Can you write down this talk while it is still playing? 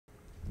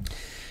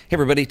Hey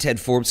everybody, Ted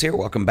Forbes here.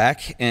 Welcome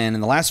back. And in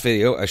the last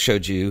video, I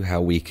showed you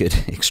how we could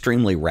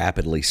extremely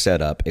rapidly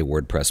set up a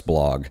WordPress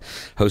blog,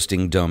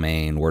 hosting,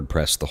 domain,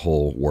 WordPress, the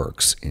whole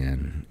works.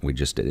 And we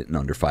just did it in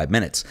under 5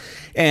 minutes.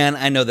 And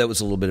I know that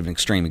was a little bit of an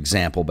extreme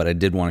example, but I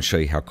did want to show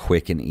you how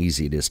quick and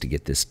easy it is to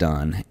get this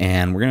done.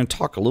 And we're going to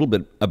talk a little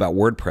bit about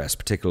WordPress,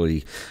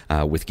 particularly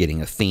with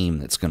getting a theme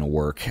that's going to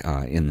work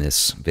in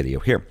this video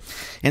here.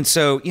 And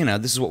so, you know,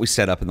 this is what we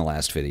set up in the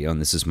last video, and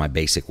this is my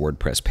basic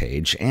WordPress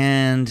page.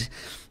 And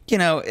you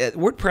know,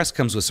 WordPress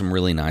comes with some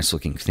really nice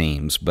looking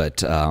themes,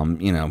 but,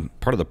 you know,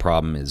 part of the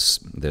problem is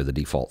they're the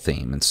default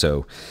theme. And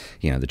so,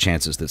 you know, the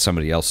chances that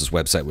somebody else's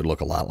website would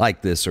look a lot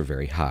like this are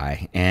very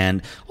high.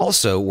 And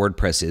also,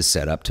 WordPress is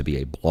set up to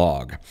be a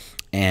blog.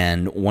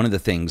 And one of the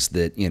things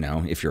that, you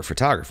know, if you're a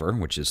photographer,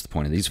 which is the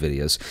point of these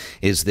videos,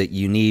 is that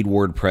you need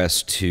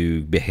WordPress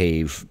to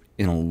behave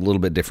in a little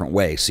bit different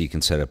way so you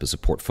can set up as a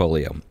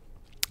portfolio.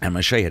 I'm going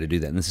to show you how to do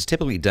that. And this is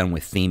typically done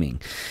with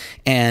theming.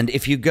 And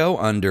if you go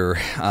under,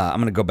 I'm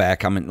going to go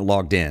back, I'm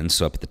logged in.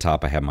 So up at the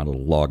top, I have my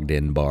little logged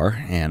in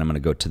bar, and I'm going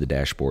to go to the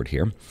dashboard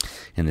here.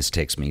 And this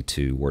takes me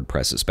to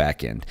WordPress's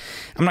backend.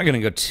 I'm not going to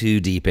go too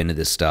deep into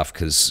this stuff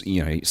because,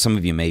 you know, some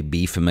of you may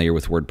be familiar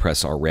with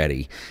WordPress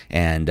already.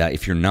 And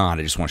if you're not,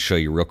 I just want to show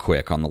you real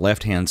quick. On the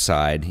left-hand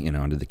side, you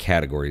know, under the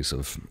categories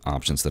of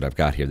options that I've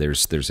got here,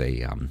 there's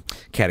a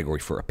category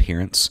for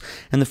appearance.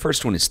 And the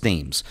first one is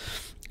themes.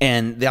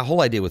 And the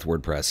whole idea with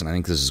WordPress, and I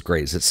think this is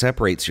great, is it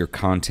separates your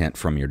content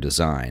from your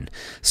design.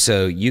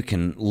 So you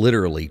can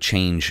literally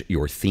change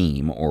your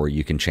theme, or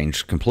you can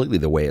change completely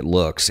the way it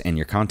looks, and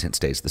your content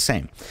stays the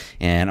same.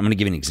 And I'm going to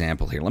give you an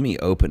example here. Let me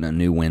open a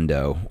new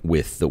window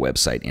with the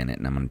website in it,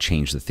 and I'm going to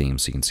change the theme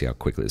so you can see how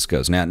quickly this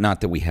goes. Now,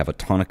 not that we have a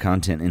ton of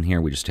content in here.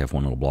 We just have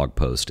one little blog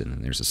post, and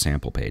then there's a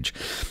sample page.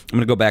 I'm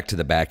going to go back to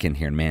the back end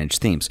here and manage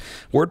themes.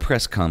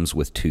 WordPress comes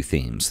with two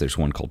themes. There's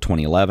one called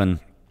 2011.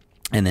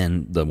 And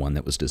then the one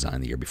that was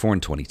designed the year before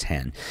in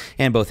 2010.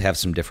 And both have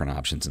some different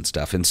options and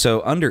stuff. And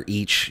so under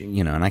each,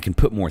 you know, and I can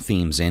put more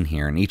themes in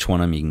here, and each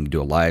one of them you can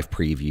do a live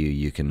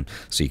preview,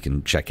 so you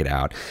can check it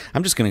out.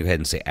 I'm just going to go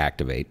ahead and say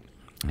activate.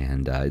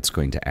 And it's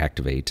going to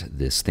activate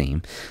this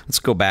theme. Let's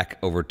go back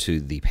over to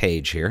the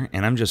page here,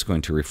 and I'm just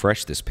going to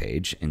refresh this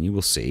page, and you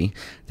will see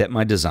that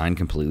my design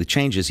completely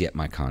changes, yet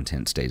my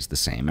content stays the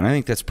same. And I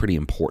think that's pretty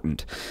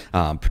important,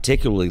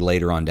 particularly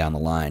later on down the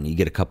line. You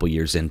get a couple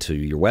years into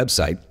your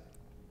website,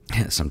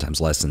 sometimes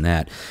less than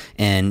that,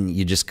 and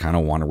you just kind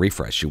of want to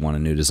refresh. You want a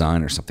new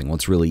design or something. Well,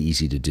 it's really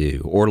easy to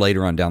do. Or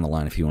later on down the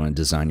line, if you want to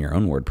design your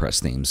own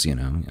WordPress themes, you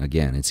know,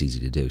 again, it's easy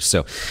to do.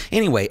 So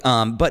anyway,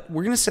 but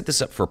we're going to set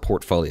this up for a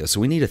portfolio.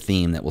 So we need a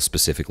theme that will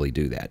specifically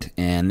do that.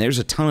 And there's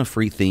a ton of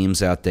free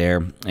themes out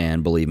there.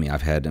 And believe me,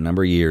 I've had a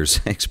number of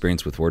years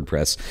experience with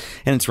WordPress,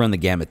 and it's run the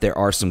gamut. There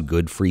are some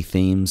good free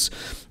themes.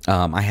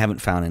 I haven't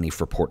found any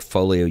for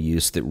portfolio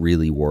use that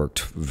really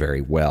worked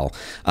very well.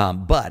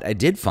 But I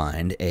did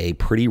find a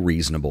pretty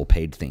reasonable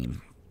paid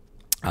theme.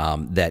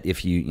 That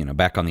if you know,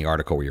 back on the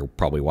article where you're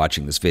probably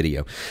watching this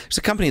video, there's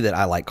a company that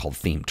I like called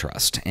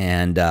ThemeTrust.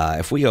 And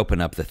if we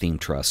open up the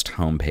ThemeTrust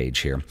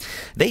homepage here,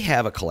 they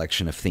have a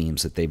collection of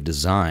themes that they've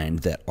designed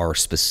that are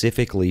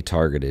specifically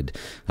targeted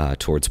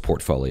towards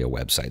portfolio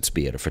websites,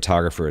 be it a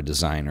photographer, a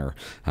designer,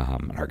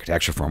 an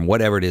architecture firm,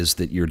 whatever it is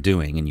that you're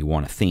doing and you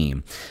want a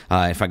theme.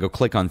 If I go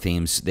click on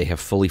themes, they have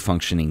fully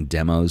functioning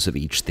demos of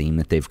each theme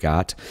that they've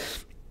got.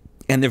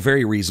 And they're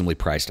very reasonably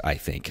priced, I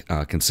think,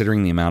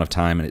 considering the amount of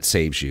time it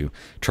saves you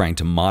trying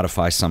to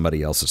modify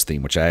somebody else's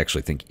theme, which I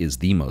actually think is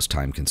the most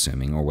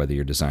time-consuming, or whether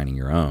you're designing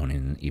your own.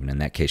 And even in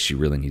that case, you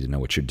really need to know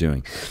what you're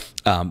doing.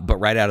 But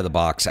right out of the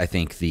box, I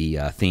think the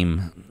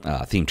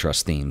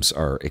ThemeTrust themes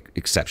are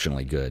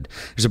exceptionally good.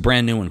 There's a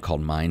brand new one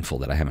called Mindful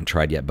that I haven't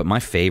tried yet, but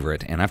my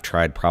favorite, and I've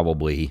tried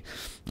probably,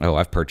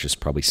 I've purchased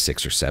probably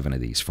 6 or 7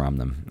 of these from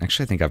them.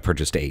 Actually, I think I've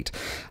purchased 8.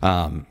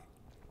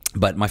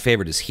 But my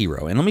favorite is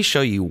Hero. And let me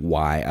show you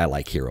why I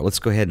like Hero. Let's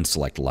go ahead and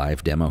select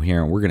Live Demo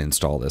here, and we're going to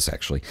install this,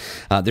 actually.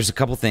 There's a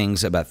couple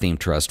things about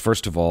ThemeTrust.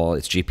 First of all,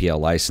 it's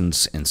GPL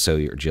license, and so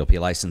your GLP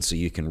license, so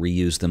you can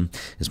reuse them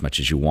as much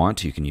as you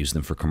want. You can use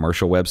them for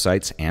commercial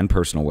websites and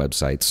personal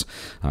websites.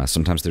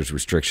 Sometimes there's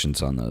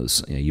restrictions on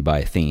those. You know, you buy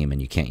a theme,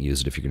 and you can't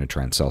use it if you're going to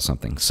try and sell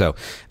something. So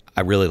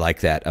I really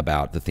like that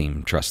about the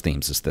ThemeTrust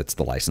themes, is that's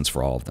the license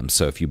for all of them.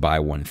 So if you buy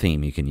one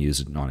theme, you can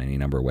use it on any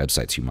number of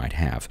websites you might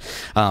have.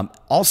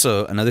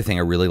 Also, another thing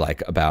I really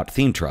like about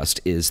ThemeTrust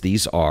is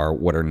these are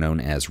what are known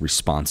as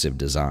responsive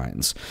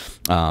designs.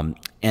 And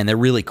they're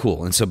really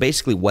cool. And so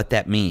basically what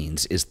that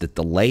means is that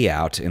the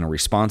layout in a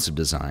responsive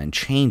design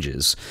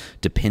changes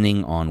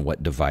depending on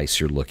what device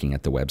you're looking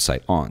at the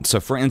website on.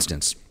 So for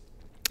instance,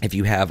 if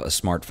you have a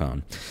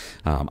smartphone,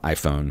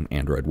 iPhone,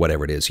 Android,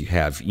 whatever it is you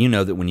have, you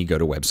know that when you go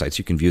to websites,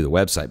 you can view the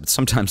website. But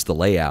sometimes the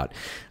layout,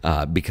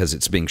 because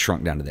it's being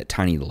shrunk down to that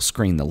tiny little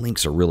screen, the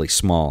links are really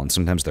small, and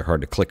sometimes they're hard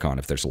to click on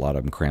if there's a lot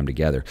of them crammed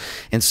together.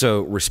 And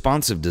so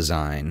responsive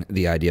design,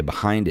 the idea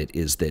behind it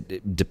is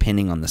that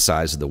depending on the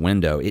size of the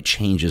window, it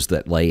changes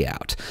that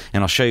layout.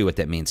 And I'll show you what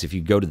that means. If you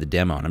go to the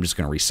demo, and I'm just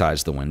going to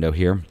resize the window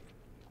here,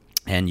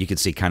 And you can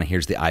see kind of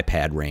here's the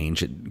iPad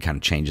range. It kind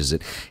of changes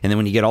it. And then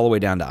when you get all the way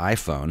down to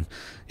iPhone,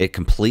 it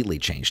completely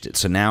changed it.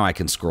 So now I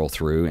can scroll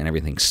through and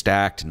everything's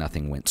stacked.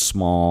 Nothing went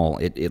small.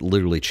 It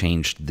literally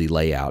changed the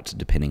layout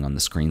depending on the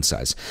screen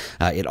size.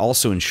 It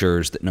also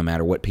ensures that no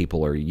matter what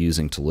people are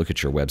using to look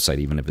at your website,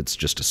 even if it's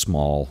just a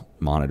small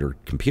monitor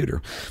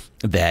computer,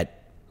 that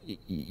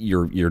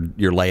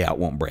your layout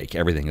won't break.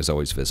 Everything is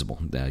always visible.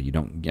 You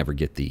don't ever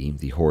get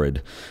the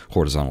horrid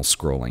horizontal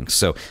scrolling.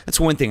 So that's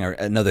one thing.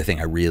 Another thing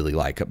I really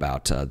like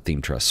about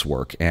ThemeTrust's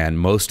work, and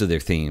most of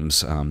their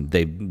themes,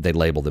 they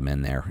label them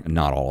in there.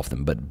 Not all of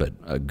them, but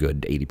a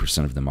good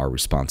 80% of them are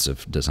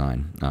responsive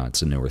design.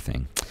 It's a newer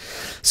thing.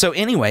 So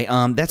anyway,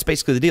 that's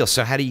basically the deal.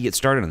 So how do you get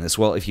started on this?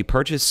 Well, if you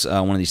purchase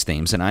one of these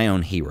themes, and I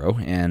own Hero,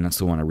 and that's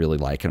the one I really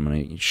like, and I'm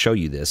going to show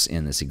you this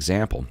in this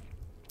example.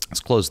 Let's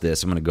close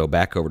this. I'm going to go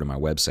back over to my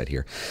website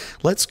here.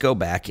 Let's go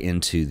back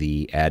into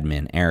the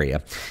admin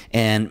area.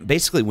 And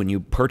basically, when you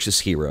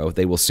purchase Hero,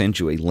 they will send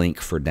you a link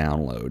for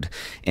download.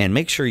 And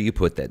make sure you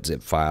put that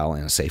zip file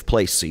in a safe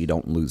place so you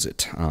don't lose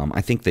it.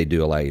 I think they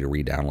do allow you to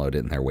re-download it,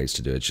 and there are ways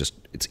to do it.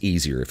 It's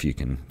easier if you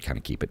can kind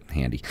of keep it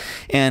handy.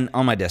 And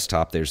on my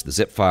desktop, there's the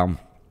zip file.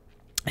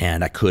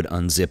 And I could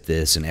unzip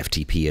this and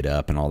FTP it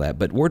up and all that,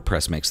 but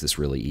WordPress makes this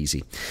really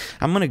easy.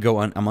 I'm going to go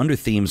on, I'm under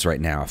themes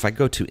right now. If I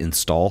go to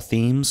install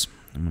themes,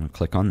 I'm going to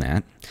click on that.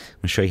 I'm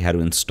going to show you how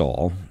to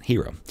install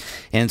Hero.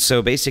 And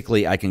so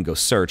basically I can go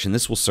search, and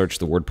this will search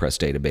the WordPress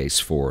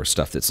database for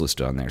stuff that's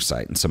listed on their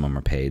site, and some of them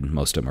are paid,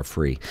 most of them are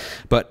free.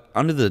 But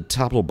under the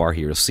top little bar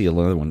here, you'll see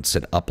another one that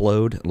said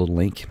upload, a little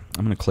link.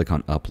 I'm going to click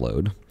on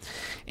upload,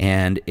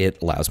 and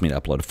it allows me to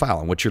upload a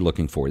file. And what you're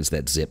looking for is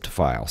that zipped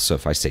file. So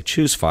if I say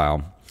choose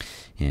file,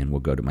 and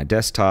we'll go to my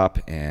desktop,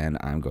 and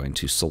I'm going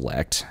to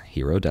select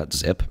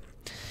hero.zip,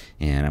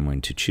 and I'm going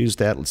to choose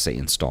that. Let's say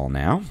install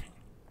now.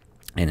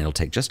 And it'll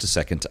take just a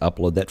second to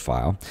upload that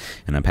file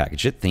and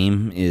unpackage it.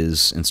 Theme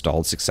is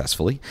installed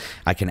successfully.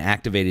 I can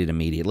activate it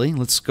immediately.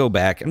 Let's go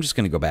back. I'm just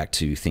going to go back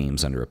to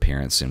themes under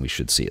appearance, and we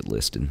should see it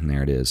listed. And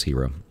there it is,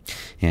 Hero.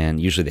 And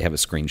usually they have a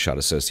screenshot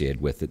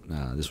associated with it.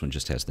 This one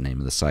just has the name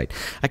of the site.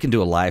 I can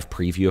do a live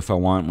preview if I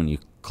want. When you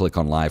click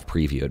on live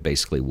preview, it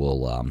basically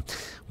will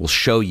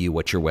show you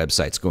what your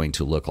website's going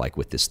to look like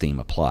with this theme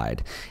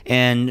applied.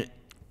 And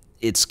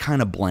it's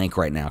kind of blank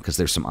right now because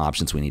there's some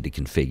options we need to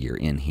configure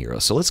in Hero.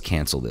 So let's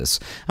cancel this.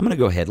 I'm going to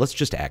go ahead. Let's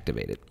just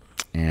activate it.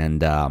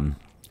 And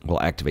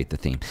we'll activate the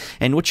theme.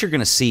 And what you're going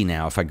to see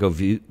now, if I go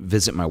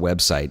visit my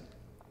website,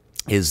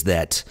 is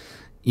that,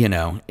 you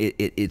know,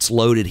 it's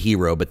loaded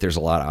Hero, but there's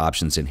a lot of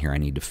options in here I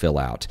need to fill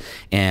out.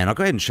 And I'll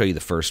go ahead and show you the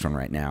first one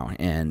right now.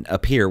 And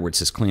up here where it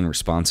says clean,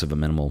 responsive, a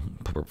minimal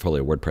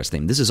portfolio WordPress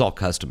theme, this is all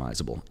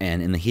customizable.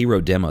 And in the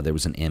Hero demo, there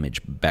was an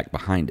image back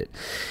behind it.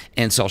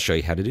 And so I'll show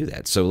you how to do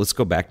that. So let's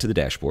go back to the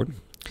dashboard.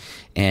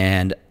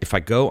 And if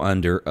I go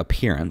under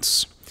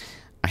appearance,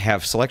 I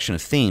have selection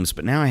of themes,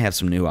 but now I have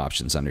some new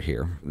options under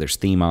here. There's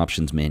theme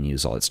options,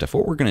 menus, all that stuff.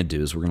 What we're going to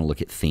do is we're going to look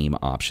at theme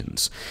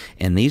options.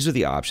 And these are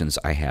the options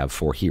I have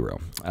for Hero.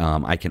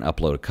 I can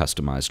upload a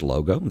customized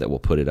logo that will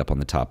put it up on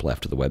the top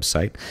left of the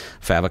website.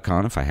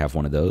 Favicon, if I have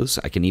one of those.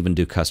 I can even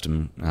do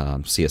custom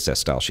CSS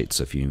style sheets.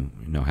 So if you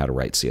know how to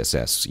write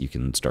CSS, you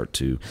can start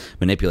to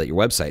manipulate your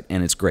website.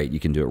 And it's great. You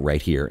can do it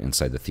right here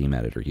inside the theme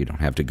editor. You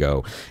don't have to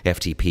go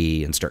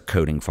FTP and start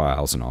coding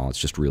files and all. It's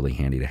just really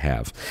handy to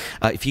have.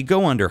 If you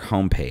go under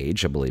Home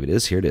Page, I believe it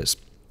is. Here it is.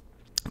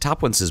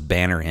 Top one says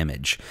banner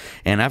image,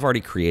 and I've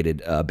already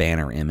created a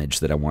banner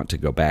image that I want to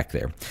go back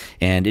there,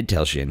 and it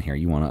tells you in here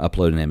you want to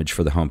upload an image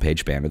for the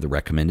homepage banner. The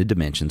recommended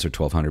dimensions are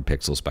 1200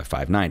 pixels by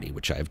 590,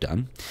 which I've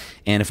done.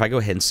 And if I go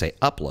ahead and say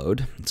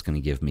upload, it's going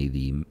to give me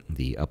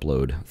the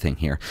upload thing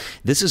here.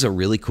 This is a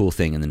really cool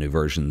thing in the new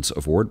versions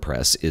of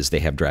WordPress is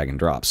they have drag and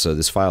drop. So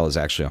this file is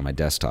actually on my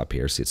desktop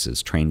here. See, it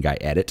says train guy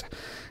edit,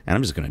 and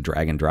I'm just going to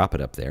drag and drop it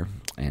up there,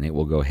 and it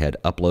will go ahead,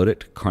 upload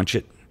it, crunch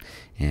it.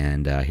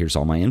 And here's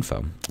all my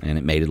info. And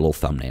it made a little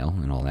thumbnail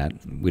and all that.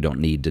 We don't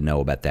need to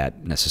know about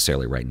that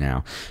necessarily right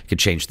now. I could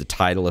change the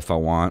title if I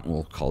want.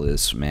 We'll call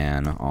this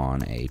Man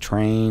on a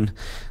Train.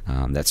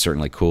 That's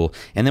certainly cool.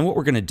 And then what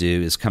we're going to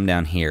do is come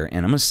down here,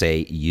 and I'm going to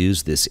say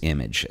use this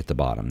image at the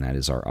bottom. That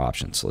is our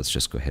option. So let's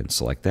just go ahead and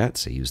select that.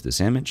 Say use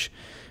this image.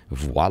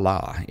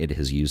 Voila, it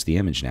has used the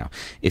image now.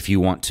 If you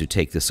want to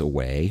take this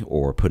away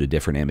or put a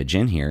different image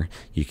in here,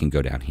 you can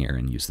go down here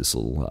and use this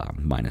little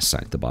minus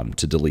sign at the bottom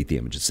to delete the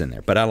image that's in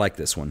there. But I like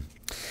this one.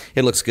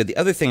 It looks good. The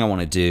other thing I want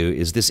to do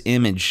is this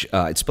image,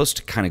 it's supposed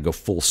to kind of go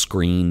full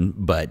screen,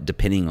 but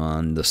depending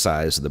on the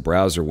size of the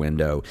browser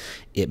window,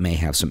 it may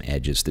have some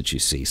edges that you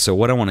see. So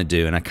what I want to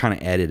do, and I kind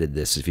of edited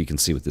this, if you can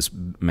see with this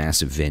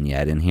massive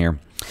vignette in here,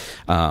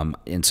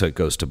 and so it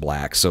goes to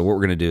black. So what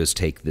we're going to do is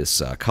take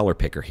this color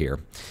picker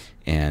here,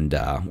 and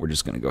we're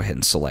just going to go ahead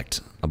and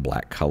select a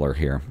black color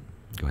here.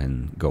 Go ahead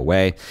and go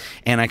away.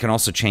 And I can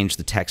also change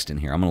the text in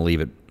here. I'm going to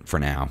leave it for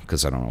now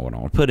because I don't know what I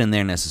want to put in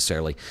there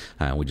necessarily.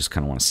 We just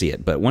kind of want to see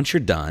it. But once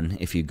you're done,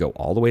 if you go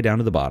all the way down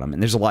to the bottom,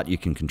 and there's a lot you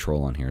can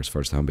control on here as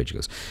far as the homepage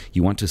goes,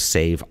 you want to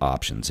save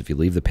options. If you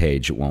leave the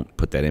page, it won't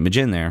put that image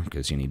in there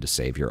because you need to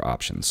save your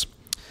options.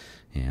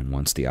 And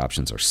once the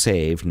options are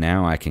saved,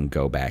 now I can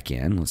go back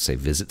in. Let's say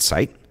visit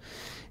site.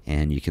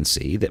 And you can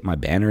see that my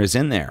banner is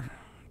in there.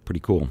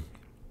 Pretty cool.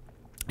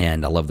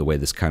 And I love the way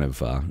this kind of,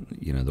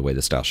 the way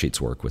the style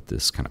sheets work with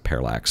this kind of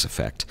parallax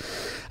effect.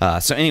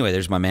 So anyway,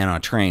 there's my man on a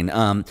train.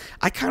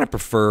 I kind of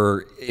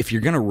prefer, if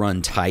you're going to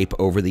run type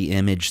over the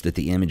image, that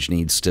the image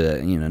needs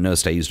to,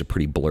 notice I used a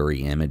pretty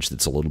blurry image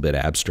that's a little bit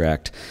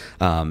abstract,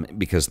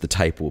 because the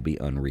type will be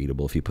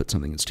unreadable if you put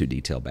something that's too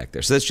detailed back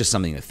there. So that's just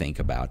something to think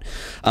about.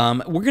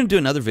 We're going to do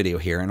another video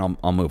here, and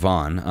I'll move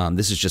on.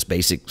 This is just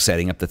basic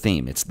setting up the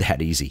theme. It's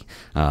that easy.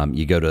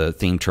 You go to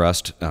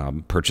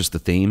ThemeTrust, purchase the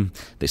theme.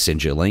 They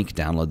send you a link,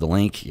 download the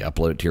link, you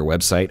upload it to your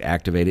website,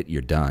 activate it,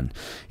 you're done.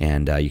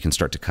 And you can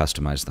start to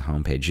customize the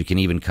homepage. You can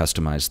even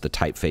customize the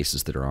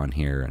typefaces that are on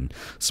here and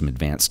some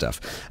advanced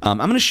stuff. I'm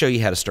going to show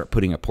you how to start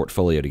putting a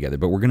portfolio together,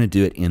 but we're going to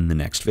do it in the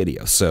next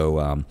video.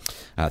 So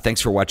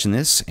thanks for watching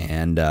this,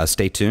 and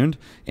stay tuned.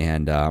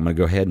 And I'm going to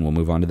go ahead and we'll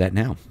move on to that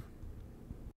now.